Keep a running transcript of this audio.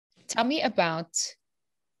Tell me about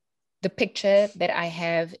the picture that I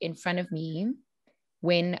have in front of me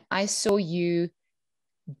when I saw you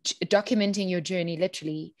documenting your journey.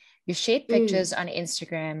 Literally, you shared pictures on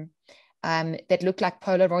Instagram that look like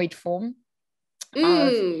Polaroid form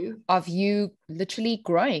of you literally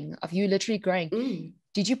growing,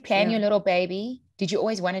 Did you plan your little baby? Did you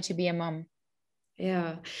always want it to be a mom?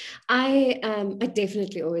 Yeah, I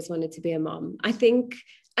definitely always wanted to be a mom. I think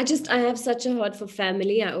I have such a heart for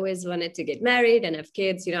family. I always wanted to get married and have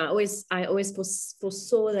kids. You know, I always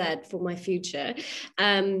foresaw that for my future.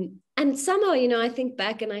 And somehow, you know, I think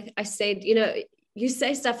back and I said, you know, you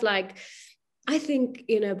say stuff like, I think,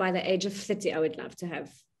 you know, by the age of 30, I would love to have,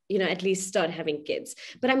 you know, at least start having kids.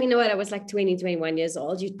 But I mean, you know what, I was like 20, 21 years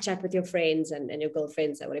old. You chat with your friends and your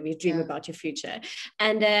girlfriends or whatever, you dream about your future.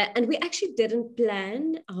 And we actually didn't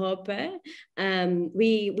plan Harper.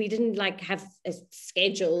 We didn't like have a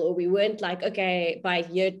schedule, or we weren't like, okay, by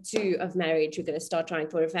year 2 of marriage, we're going to start trying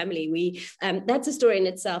for a family. We that's a story in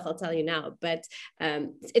itself, I'll tell you now. But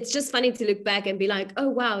it's just funny to look back and be like, oh,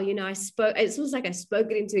 wow, you know, it was like I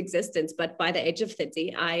spoke it into existence. But by the age of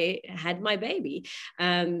 30, I had my baby.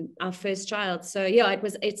 Our first child. So yeah,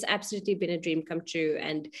 it's absolutely been a dream come true.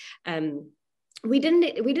 And we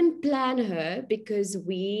didn't plan her because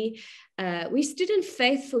we stood in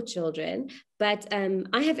faith for children, but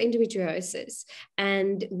I have endometriosis,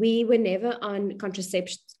 and we were never on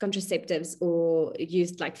contraceptives or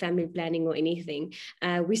used like family planning or anything.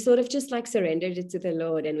 We sort of just like surrendered it to the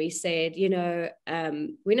Lord, and we said, you know,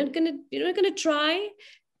 we're not gonna try,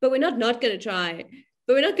 but we're not gonna try,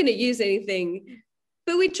 but we're not gonna use anything.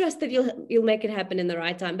 But we trust that you'll make it happen in the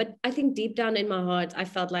right time. But I think deep down in my heart, I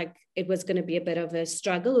felt like it was going to be a bit of a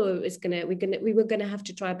struggle, or we were going to have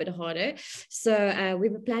to try a bit harder. So we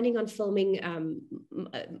were planning on filming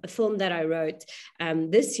a film that I wrote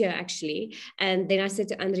this year, actually. And then I said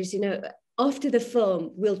to Andres, you know, after the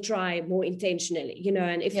film, we'll try more intentionally, you know,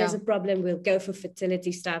 and if there's a problem, we'll go for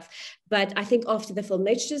fertility stuff. But I think after the film,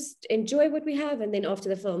 let's just enjoy what we have. And then after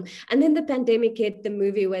the film, and then the pandemic hit, the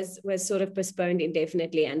movie was sort of postponed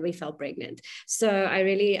indefinitely, and we fell pregnant. So I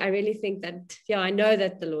really think that, yeah, I know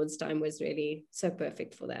that the Lord's time was really so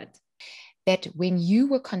perfect for that. That when you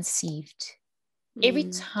were conceived, every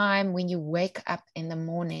time when you wake up in the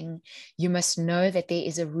morning, you must know that there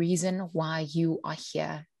is a reason why you are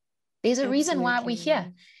here. There's a reason why we're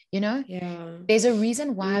here, you know? Yeah. There's a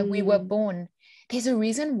reason why we were born. There's a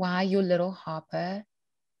reason why your little Harper.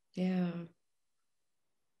 Yeah.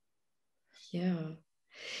 Yeah.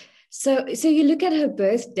 So you look at her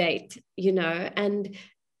birth date, you know, and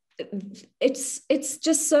it's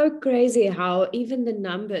just so crazy how even the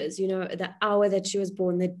numbers, you know, the hour that she was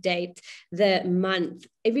born, the date, the month,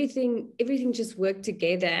 everything just worked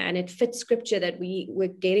together, and it fits scripture that we were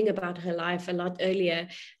getting about her life a lot earlier.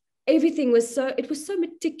 Everything was so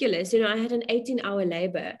meticulous. You know, I had an 18-hour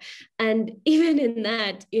labor, and even in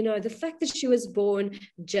that, you know, the fact that she was born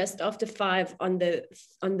just after 5 on the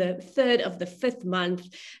 3rd of the 5th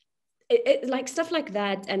month, like stuff like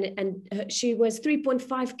that, and she was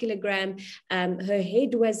 3.5 kilogram. Her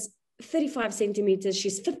head was 35 centimeters.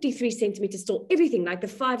 She's 53 centimeters tall. Everything, like the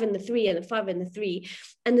 5 and the 3 and the 5 and the 3,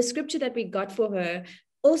 and the scripture that we got for her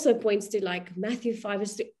also points to like Matthew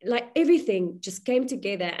 5, like everything just came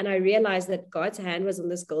together. And I realized that God's hand was on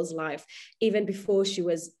this girl's life even before she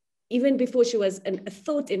was a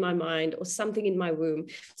thought in my mind or something in my womb.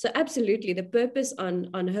 So absolutely, the purpose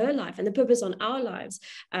on her life and the purpose on our lives,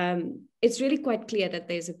 it's really quite clear that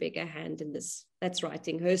there's a bigger hand in this that's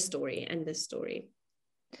writing her story and this story.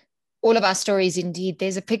 All of our stories, indeed.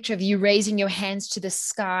 There's a picture of you raising your hands to the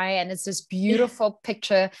sky, and it's this beautiful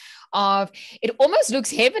picture of, it almost looks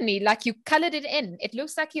heavenly, like you colored it in. It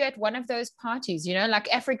looks like you're at one of those parties, you know,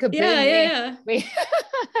 like Africa Boom. Yeah.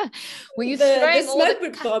 Were you throwing all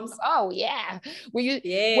the bombs? Oh yeah. Were you?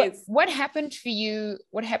 Yes. What happened for you?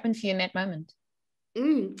 What happened for you in that moment?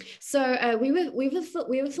 So we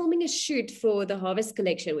were filming a shoot for the Harvest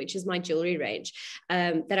collection, which is my jewelry range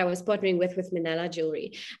that I was partnering with Manila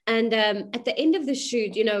Jewelry. And at the end of the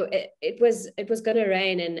shoot, you know, it was going to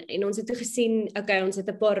rain, and ons het gesien, okay, ons het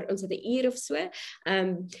 'n uur of so.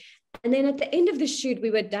 And then at the end of the shoot,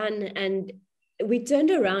 we were done, and we turned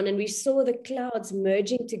around and we saw the clouds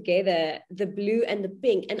merging together, the blue and the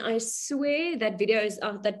pink. And I swear that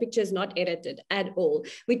that picture is not edited at all.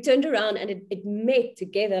 We turned around and it met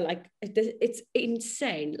together. Like it's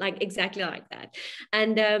insane, like exactly like that.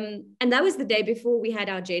 And that was the day before we had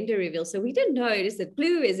our gender reveal. So we didn't know, is it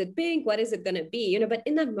blue? Is it pink? What is it going to be? You know, but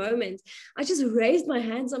in that moment, I just raised my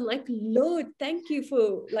hands. I'm like, Lord, thank you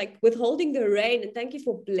for like withholding the rain. And thank you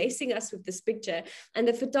for blessing us with this picture. And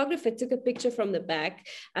the photographer took a picture from from the back.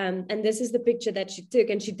 And this is the picture that she took,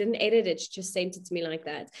 and she didn't edit it. She just sent it to me like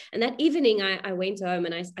that. And that evening I went home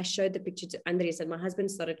and I showed the picture to Andries, and my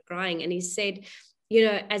husband started crying, and he said, you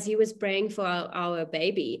know, as he was praying for our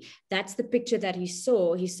baby, that's the picture that he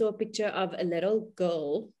saw. He saw a picture of a little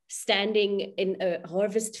girl standing in a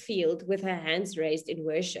harvest field with her hands raised in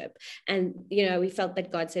worship. And, you know, we felt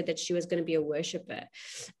that God said that she was going to be a worshiper.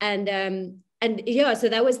 And yeah, so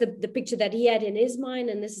that was the picture that he had in his mind.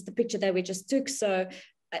 And this is the picture that we just took. So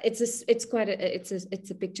it's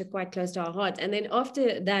a picture quite close to our heart. And then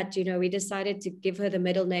after that, you know, we decided to give her the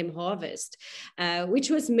middle name Harvest, which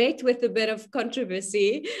was met with a bit of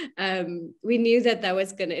controversy. We knew that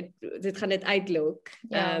was going to outlook,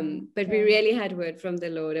 but we really had word from the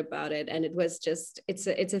Lord about it, and it was just it's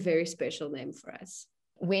a very special name for us.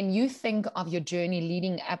 When you think of your journey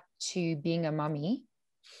leading up to being a mommy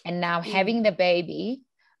and now having the baby,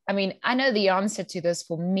 I mean, I know the answer to this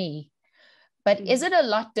for me. But is it a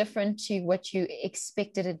lot different to what you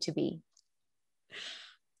expected it to be?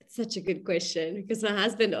 Such a good question, because my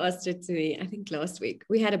husband asked it to me, I think last week.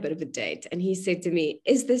 We had a bit of a date, and he said to me,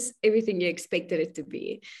 is this everything you expected it to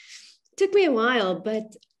be? It took me a while,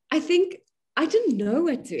 but I think I didn't know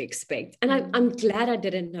what to expect. And I'm glad I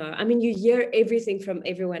didn't know. I mean, you hear everything from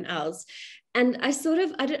everyone else. And I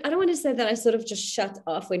don't want to say that I sort of just shut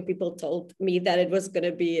off when people told me that it was going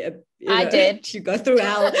to be did. You go through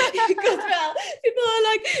hell. You go through hell. People are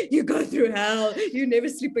like, you go through hell. You never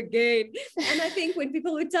sleep again. And I think when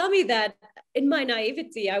people would tell me that, in my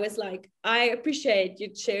naivety, I was like, I appreciate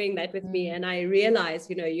you sharing that with me. And I realize,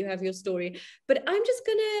 you know, you have your story, but I'm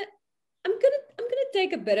gonna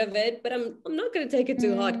take a bit of it, but I'm not gonna take it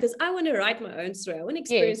too hard, because I want to write my own story. I want to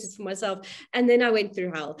experience it for myself. And then I went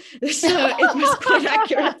through hell, so it was quite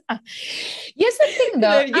accurate. Yes, the thing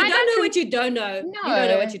though, you don't know what you don't know. No. You don't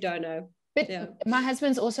know what you don't know. But my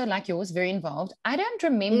husband's also, like yours, very involved. I don't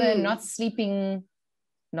remember not sleeping.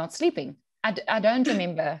 I don't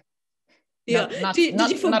remember. Did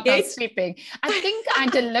you forget? Not sleeping. I think I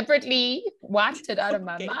deliberately wiped it out of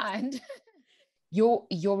my mind.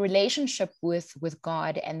 Your relationship with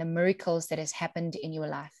God and the miracles that has happened in your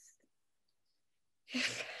life.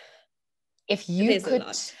 If you could,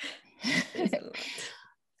 There's a lot.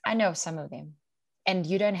 I know some of them, and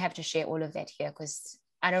you don't have to share all of that here, because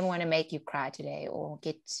I don't want to make you cry today or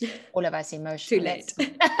get all of us emotional. Too late.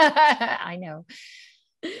 I know.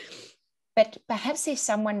 But perhaps there's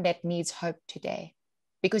someone that needs hope today,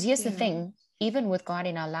 because here's the thing, even with God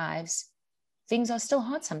in our lives, things are still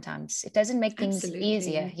hard sometimes. It doesn't make things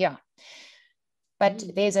easier. Yeah. But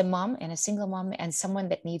there's a mom and a single mom and someone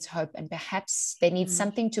that needs hope, and perhaps they need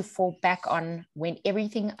something to fall back on when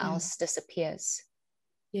everything else disappears.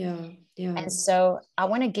 Yeah. And so I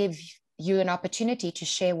want to give you an opportunity to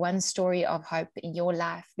share one story of hope in your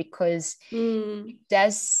life, because it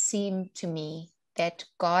does seem to me that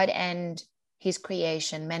God and his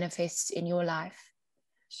creation manifests in your life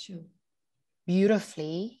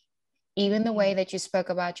beautifully. Even the way that you spoke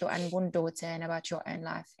about your unborn daughter and about your own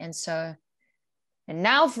life. And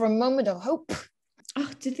now for a moment of hope.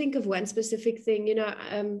 Oh, to think of one specific thing, you know,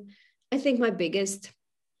 I think one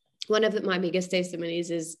of my biggest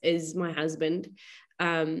testimonies is my husband.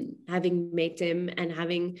 Having met him and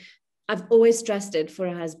I've always trusted for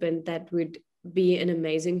a husband that would be an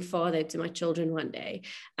amazing father to my children one day.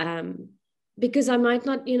 Because I might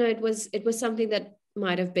not, you know, it was something that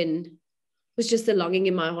might have been, was just a longing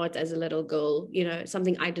in my heart as a little girl, you know,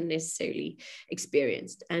 something I didn't necessarily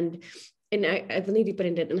experienced. And I wil nie dieper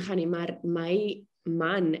in dit ingaan nie, maar my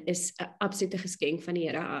man is 'n absolute geskenk van die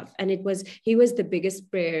Here af. And he was the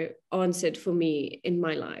biggest prayer answered for me in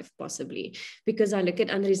my life, possibly, because I look at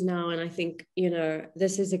Andries now and I think, you know,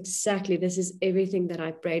 this is everything that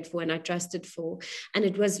I prayed for and I trusted for. And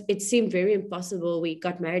it seemed very impossible. We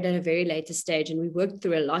got married at a very later stage and we worked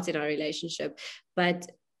through a lot in our relationship,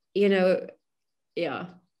 but, you know,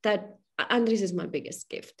 that Andries is my biggest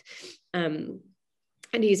gift.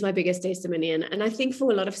 And he's my biggest testimony. And I think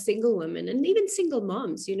for a lot of single women and even single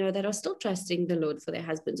moms, you know, that are still trusting the Lord for their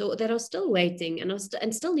husbands, or that are still waiting and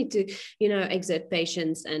still need to, you know, exert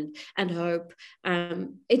patience and hope.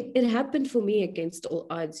 It happened for me against all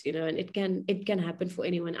odds, you know, and it can happen for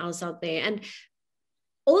anyone else out there. And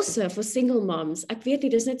also for single moms, ek weet nie,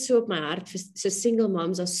 dis net so op my hart, so single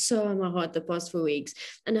moms are so on my heart the past 4 weeks.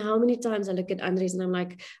 And how many times I look at Andries and I'm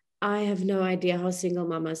like, I have no idea how single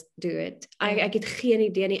mamas do it. Ek het geen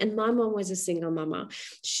idee nie. And my mom was a single mama.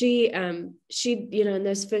 She, you know, in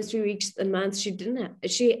those first few weeks and months,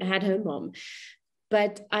 she had her mom.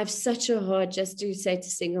 But I have such a heart just to say to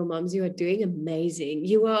single moms, you are doing amazing.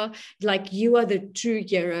 You are the true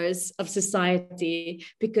heroes of society,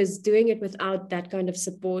 because doing it without that kind of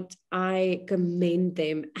support, I commend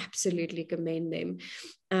them, absolutely commend them.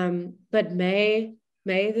 But may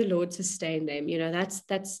the Lord sustain them.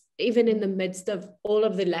 That's even in the midst of all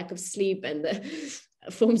of the lack of sleep and the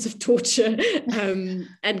forms of torture,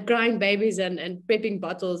 and crying babies and prepping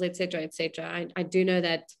bottles, etc., etc. I do know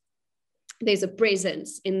that there's a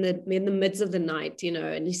presence in the midst of the night,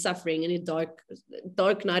 and you're suffering in a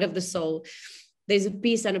dark night of the soul. There's a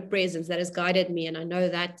peace and a presence that has guided me, and I know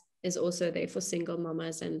that is also there for single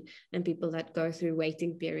mamas and people that go through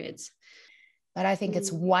waiting periods. But I think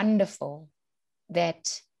it's wonderful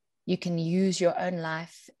that you can use your own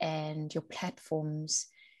life and your platforms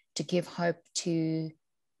to give hope to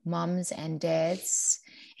moms and dads.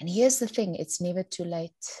 And here's the thing, it's never too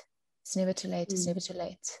late. It's never too late. It's never too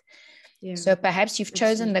late. Yeah, so perhaps you've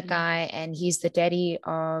chosen the guy and he's the daddy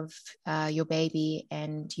of your baby,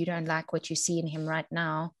 and you don't like what you see in him right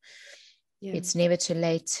now. Yeah. It's never too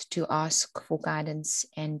late to ask for guidance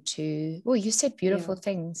and to, you said beautiful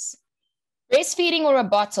things. Breastfeeding or a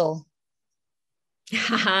bottle?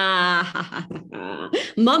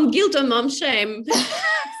 Mom guilt or mom shame?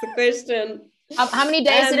 That's the question. How many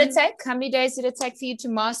days did it take? How many days did it take for you to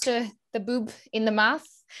master the boob in the mouth?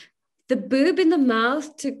 The boob in the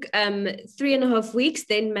mouth took 3.5 weeks.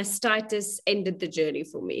 Then mastitis ended the journey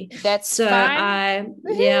for me. That's so fine.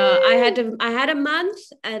 I had a month,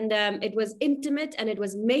 and it was intimate and it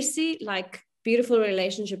was messy, like beautiful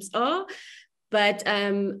relationships are. But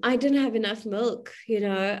I didn't have enough milk,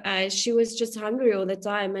 she was just hungry all the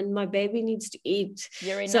time, and my baby needs to eat.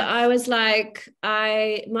 So I was like,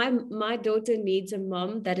 my daughter needs a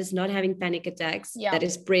mom that is not having panic attacks, that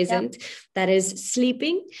is present, that is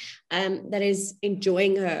sleeping, that is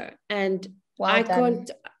enjoying her. And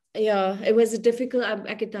it was a difficult,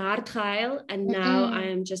 I get the hart geil, and now I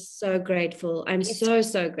am just so grateful. I'm so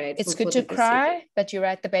grateful. It's good to cry, but you're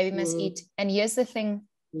right, the baby must eat. And here's the thing.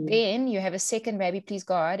 Then you have a second baby, please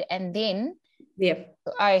God, and then ek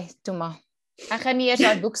gaan nie eers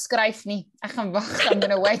daai boek skryf nie. Ek gaan wag. I'm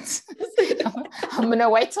going to wait. I'm going to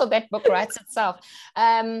wait till that book writes itself.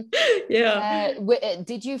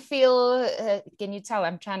 Did you feel, can you tell,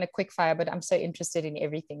 I'm trying to quick fire, but I'm so interested in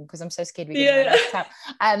everything because I'm so scared we're going to run out of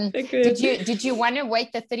time. Did you want to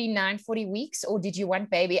wait the 39, 40 weeks, or did you want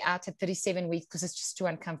baby out at 37 weeks because it's just too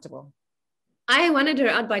uncomfortable? I wanted her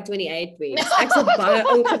out by 28 weeks. Ek sê baie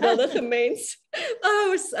ongeduldige mens.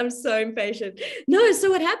 Oh, I'm so impatient. No, so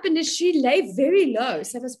what happened is she lay very low.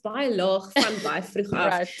 Sy was baie laag van baie vroeg af.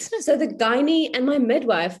 Right. So the gynae and my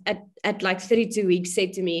midwife at like 32 weeks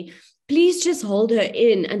said to me, please just hold her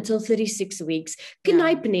in until 36 weeks.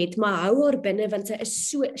 Knyp net, maar hou haar binne, want sy is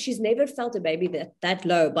so, she's never felt a baby that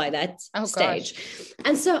low by that stage. Gosh.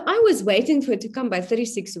 And so I was waiting for it to come by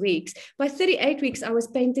 36 weeks. By 38 weeks, I was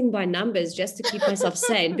painting by numbers just to keep myself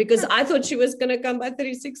sane, because I thought she was going to come by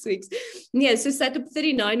 36 weeks. Yeah, so sy het op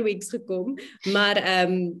 39 weeks gekom, maar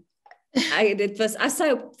as sy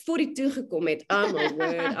op 42 gekom het, oh my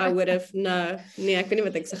word, I would have, ek weet nie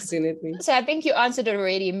wat ek sê gesoen het nie. So I think you answered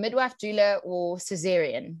already, midwife, doula or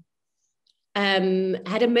cesarean?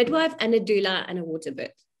 Had a midwife and a doula and a water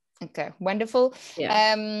birth. Okay, wonderful.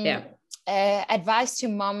 Advice to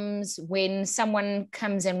moms when someone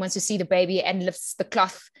comes and wants to see the baby and lifts the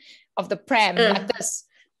cloth of the pram like this.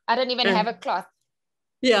 I don't even have a cloth.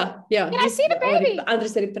 Yeah. Can I see the baby?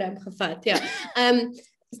 Anders het die pram gevat,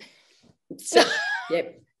 So,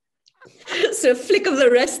 so flick of the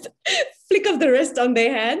wrist on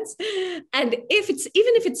their hands, and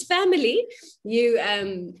even if it's family, you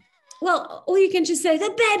or you can just say the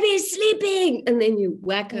baby is sleeping, and then you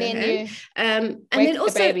whack her hand. And then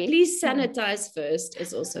also please sanitize first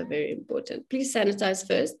is also very important. Please sanitize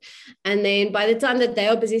first, and then by the time that they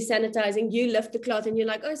are busy sanitizing, you lift the cloth and you're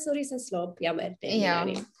like, oh sorry, sy slaap.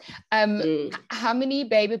 How many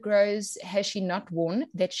baby grows has she not worn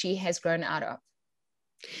that she has grown out of?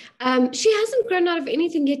 She hasn't grown out of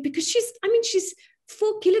anything yet, because she's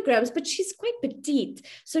 4 kilograms, but she's quite petite,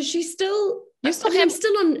 so she's still I'm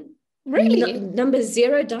still on really number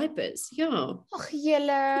 0 diapers. Oh,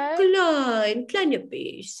 julle. Klein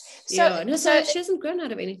jappies. So she hasn't grown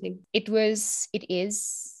out of anything. It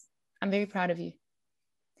is. I'm very proud of you.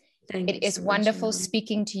 Thank you. It is so wonderful much,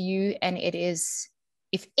 speaking to you, and it is,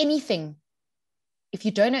 if anything, if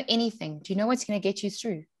you don't know anything, do you know what's going to get you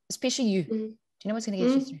through? Especially you. Do you know what's going to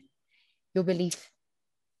get you through? Your belief.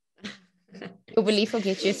 Your belief will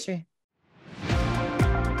get you through.